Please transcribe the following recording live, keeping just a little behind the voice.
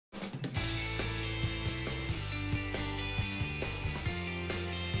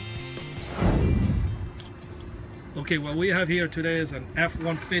Okay, what we have here today is an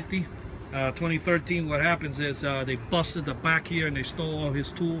F-150 2013. What happens is they busted the back here and they stole all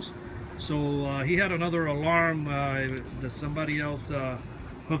his tools. So he had another alarm that somebody else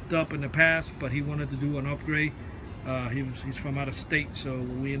hooked up in the past, but he wanted to do an upgrade. He's from out of state, so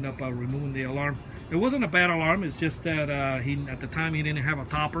we end up removing the alarm. It wasn't a bad alarm, it's just that at the time he didn't have a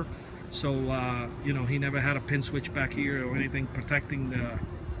topper, so you know, he never had a pin switch back here or anything protecting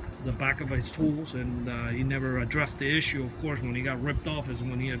the back of his tools, and he never addressed the issue. Of course, when he got ripped off is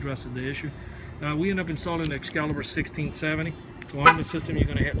when he addressed the issue. We end up installing the Excalibur 1670. To arm the system, you're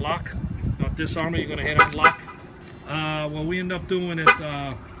going to hit lock. Not disarm it, you're going to hit unlock. What we end up doing is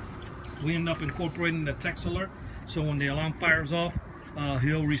we end up incorporating the text alert. So when the alarm fires off,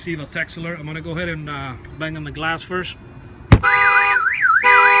 he'll receive a text alert. I'm going to go ahead and bang on the glass first.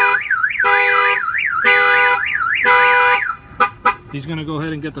 He's going to go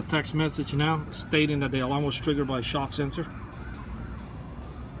ahead and get the text message now stating that the alarm was triggered by a shock sensor.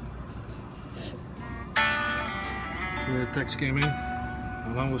 So the text came in.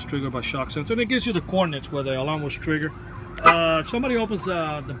 Alarm was triggered by shock sensor. And it gives you the coordinates where the alarm was triggered. If somebody opens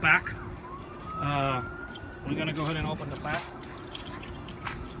the back, we're going to go ahead and open the back.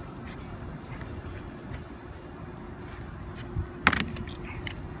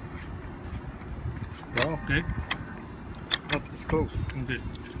 Well, okay. Oh, it's close. Okay.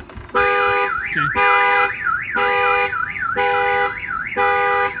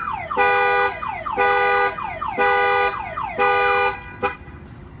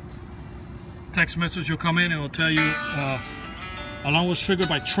 Text message will come in and it will tell you alarm was triggered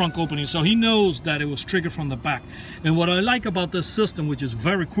by trunk opening, so he knows that it was triggered from the back. And what I like about this system, which is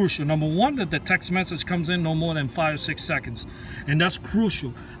very crucial, number one, that the text message comes in no more than 5 or 6 seconds, and that's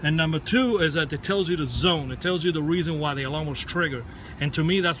crucial. And number two is that it tells you the zone, it tells you the reason why the alarm was triggered. And to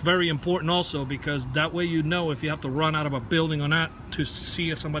me, that's very important also, because that way you know if you have to run out of a building or not, to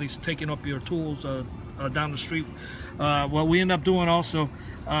see if somebody's taking up your tools down the street. What we end up doing also,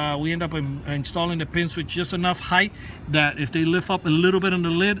 we end up installing the pin switch just enough height that if they lift up a little bit on the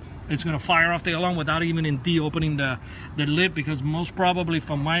lid, it's going to fire off the alarm without even opening the lid, because most probably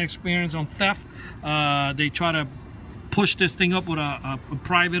from my experience on theft, they try to push this thing up with a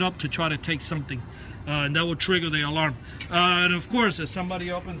private up to try to take something, and that will trigger the alarm. And of course, if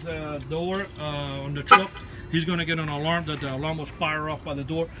somebody opens the door on the truck, he's going to get an alarm that the alarm was fired off by the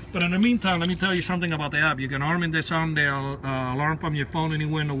door. But in the meantime, let me tell you something about the app. You can arm and disarm the alarm from your phone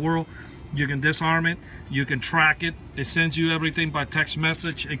anywhere in the world. You can disarm it. You can track it. It sends you everything by text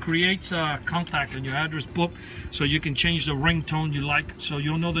message. It creates a contact in your address book, so you can change the ringtone you like. So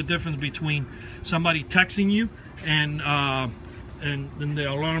you'll know the difference between somebody texting you and then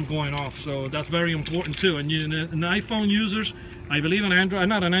the alarm going off. So that's very important too. And in the iPhone users, I believe on Android, I'm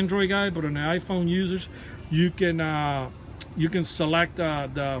not an Android guy, but on the iPhone users, you can select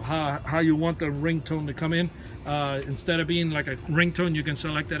how you want the ringtone to come in. Instead of being like a ringtone, you can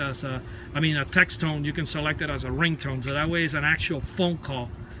select it as a text tone. You can select it as a ringtone, so that way it's an actual phone call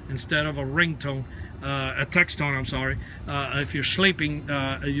instead of a ringtone, a text tone. I'm sorry. If you're sleeping,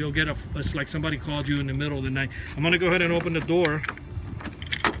 you'll get it's like somebody called you in the middle of the night. I'm gonna go ahead and open the door,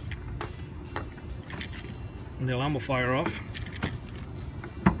 and the alarm will fire off.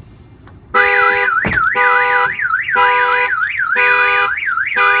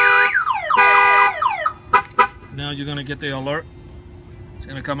 Now you're going to get the alert. It's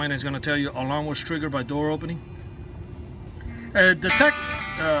going to come in. It's going to tell you alarm was triggered by door opening. Okay,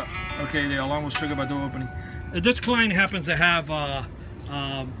 the alarm was triggered by door opening. This client happens to have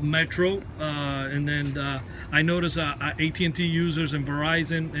Metro, and then I notice AT&T users and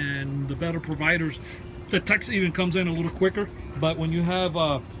Verizon and the better providers, the text even comes in a little quicker. But when you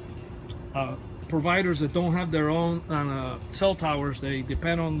have providers that don't have their own cell towers, they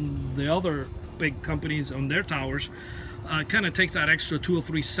depend on the other big companies on their towers, kind of takes that extra 2 or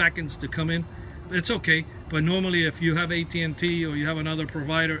 3 seconds to come in. It's okay, but normally if you have AT&T or you have another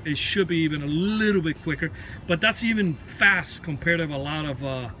provider, it should be even a little bit quicker. But that's even fast compared to a lot of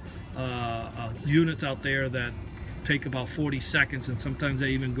units out there that take about 40 seconds, and sometimes they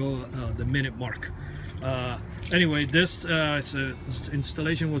even go the minute mark. Anyway, this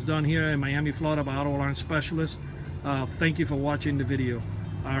installation was done here in Miami, Florida by Auto Alarm Specialist. Thank you for watching the video.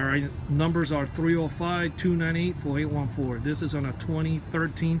 Our numbers are 305-298-4814. This is on a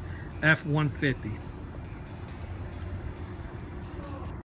 2013 F-150.